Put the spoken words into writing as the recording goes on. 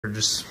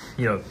Just,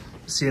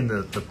 seeing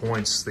the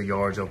points, the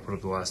yards y'all put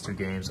up the last two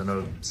games. I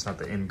know it's not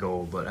the end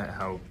goal, but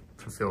how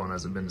fulfilling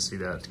has it been to see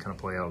that kind of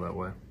play out that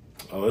way?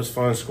 Oh, it's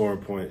fun scoring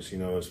points,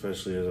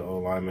 especially as an O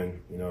lineman,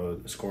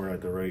 scoring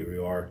at the rate we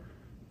are.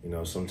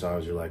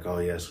 Sometimes you're like, oh,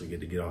 yes, we get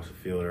to get off the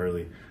field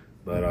early.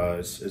 But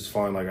it's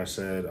fun, like I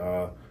said,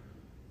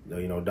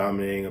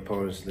 dominating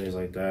opponents and things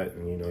like that.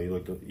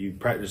 And, you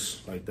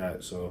practice like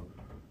that. So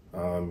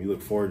you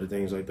look forward to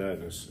things like that,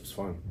 and it's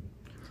fun.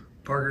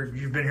 Parker,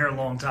 you've been here a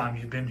long time.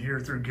 You've been here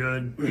through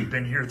good. You've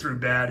been here through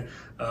bad.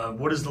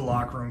 What is the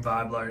locker room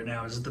vibe like right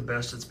now? Is it the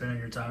best it's been in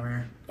your time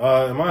here?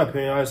 In my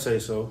opinion, I'd say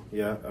so,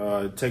 yeah.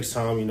 It takes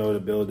time, to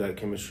build that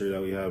chemistry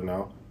that we have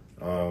now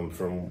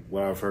from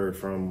what I've heard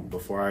from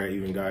before I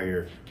even got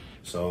here.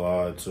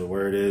 So to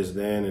where it is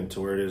then and to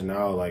where it is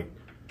now,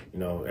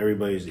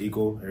 everybody's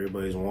equal,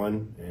 everybody's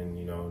one, and,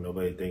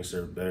 nobody thinks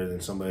they're better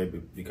than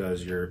somebody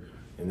because you're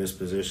in this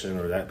position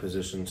or that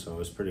position.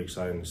 So it's pretty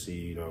exciting to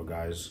see,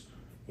 guys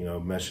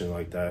meshing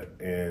like that,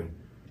 and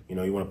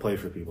you want to play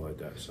for people like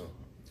that. So,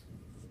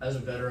 as a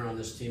veteran on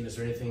this team, is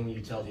there anything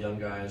you tell the young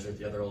guys or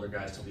the other older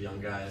guys tell the young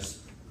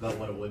guys about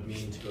what it would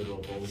mean to go to a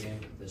bowl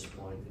game at this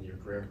point in your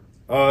career?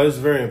 It's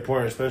very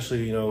important,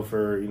 especially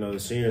for the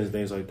seniors and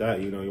things like that.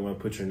 You want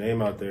to put your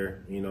name out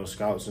there.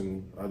 Scouts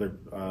and other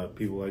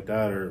people like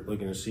that are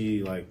looking to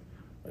see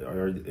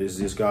or is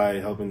this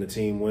guy helping the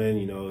team win?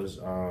 Is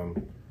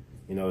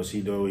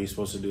he doing what he's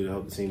supposed to do to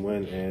help the team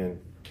win? And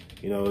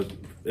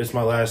it's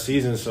my last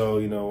season, so,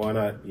 why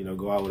not,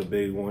 go out with a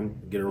big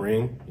one, get a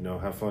ring,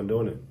 have fun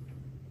doing it.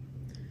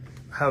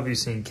 How have you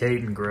seen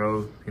Caden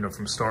grow,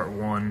 from start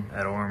one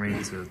at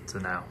Army to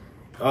now?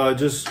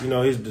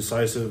 He's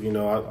decisive.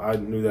 I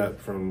knew that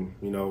from,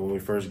 when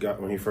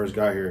he first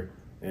got here.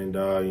 And,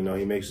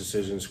 he makes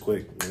decisions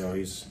quick.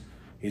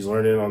 He's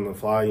learning on the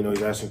fly.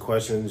 He's asking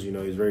questions.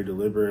 He's very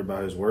deliberate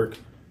about his work.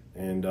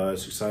 And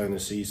it's exciting to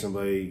see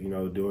somebody,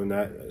 doing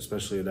that,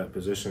 especially at that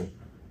position.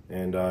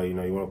 And,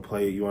 you want to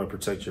play, you want to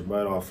protect your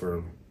butt off for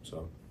him.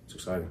 So it's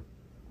exciting.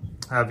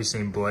 How have you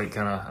seen Blake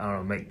kind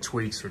of, make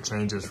tweaks or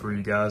changes for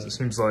you guys? It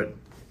seems like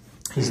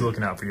he's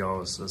looking out for y'all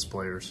as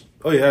players.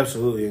 Oh, yeah,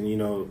 absolutely. And,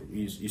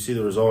 you see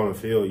the result on the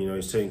field.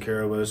 He's taking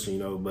care of us,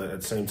 but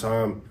at the same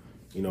time,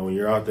 when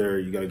you're out there,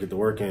 you got to get the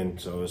work in.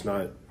 So it's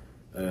not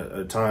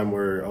a time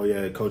where, oh,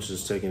 yeah, coach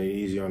is taking it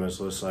easy on us,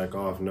 let's slack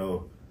off.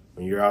 No,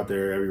 when you're out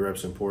there, every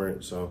rep's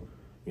important. So,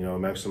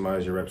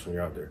 maximize your reps when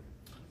you're out there.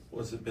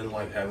 What's it been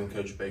like having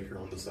Coach Baker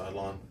on the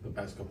sideline the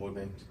past couple of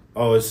games?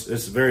 Oh,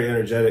 it's very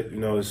energetic.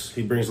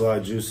 He brings a lot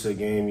of juice to the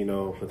game,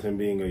 with him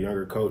being a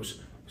younger coach.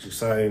 It's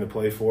exciting to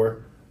play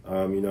for.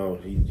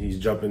 He's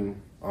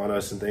jumping on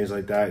us and things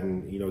like that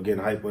and,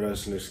 getting hype with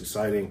us, and it's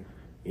exciting,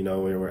 when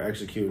we're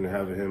executing and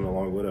having him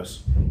along with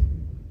us.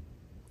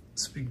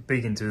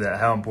 Speaking to that,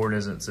 how important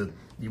is it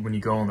when you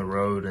go on the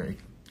road, and it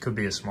could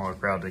be a smaller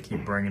crowd, to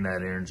keep bringing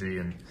that energy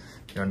and,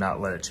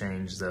 not let it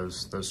change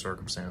those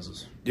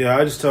circumstances? Yeah,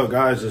 I just tell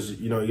guys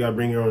you got to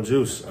bring your own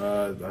juice.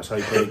 That's how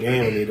you play the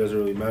game. It doesn't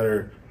really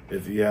matter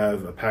if you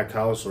have a packed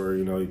house or,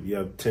 you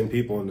have 10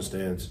 people in the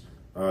stands.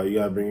 You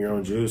got to bring your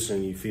own juice,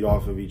 and you feed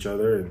off of each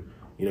other, and,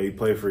 you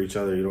play for each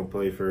other. You don't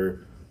play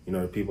for,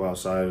 people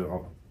outside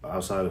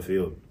the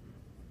field.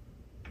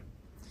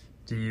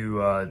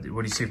 What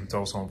do you see from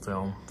Tulsa on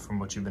film, from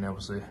what you've been able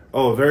to see?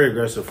 Oh, a very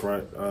aggressive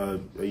front.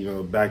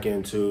 Back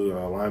into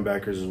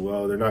linebackers as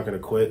well. They're not going to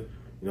quit.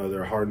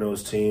 They're a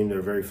hard-nosed team. They're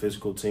a very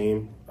physical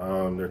team.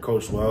 They're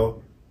coached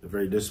well. They're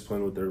very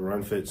disciplined with their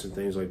run fits and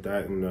things like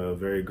that, and a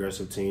very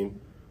aggressive team.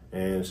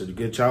 And it's a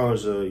good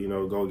challenge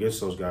to, go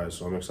against those guys,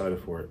 so I'm excited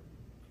for it.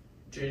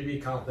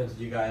 JDB complimented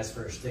you guys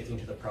for sticking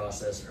to the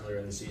process earlier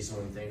in the season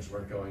when things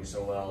weren't going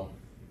so well.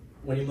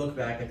 When you look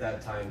back at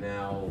that time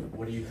now,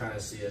 what do you kind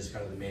of see as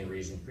kind of the main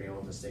reason for being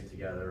able to stick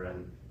together,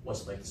 and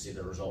what's it like to see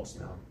the results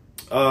now?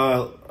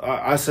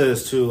 I say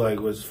this too,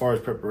 as far as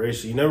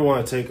preparation, you never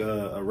want to take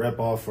a rep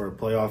off for a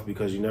playoff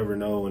because you never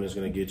know when it's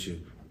going to get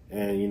you.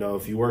 And,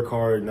 if you work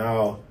hard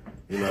now,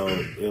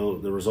 the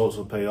results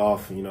will pay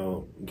off,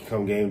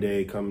 come game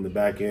day, come the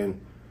back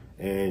end.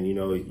 And,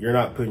 you're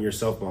not putting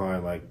yourself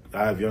behind.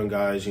 I have young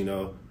guys,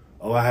 oh,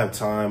 I have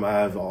time. I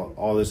have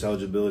all this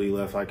eligibility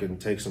left. I can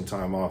take some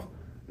time off.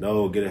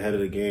 No, get ahead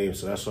of the game.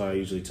 So that's what I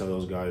usually tell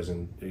those guys,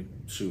 and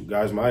shoot,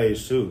 guys my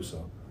age too.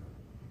 So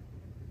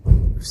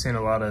we've seen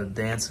a lot of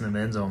dancing in the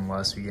end zone the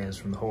last few games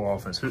from the whole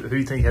offense. Who do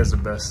you think has the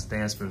best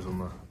dance moves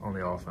on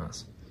the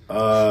offense?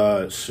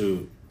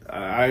 Shoot,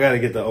 I got to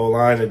get the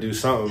O-line to do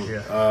something.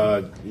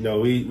 Yeah.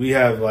 We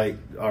have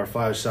our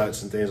 5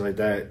 shots and things like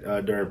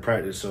that during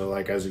practice. So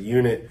as a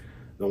unit,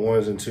 the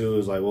 1s and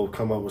 2s, we'll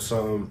come up with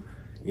something,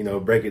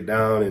 break it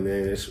down, and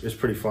then it's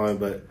pretty fun.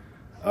 But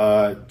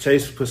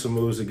Chase put some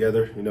moves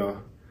together.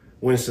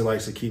 Winston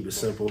likes to keep it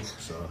simple,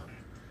 so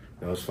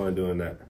it's fun doing that.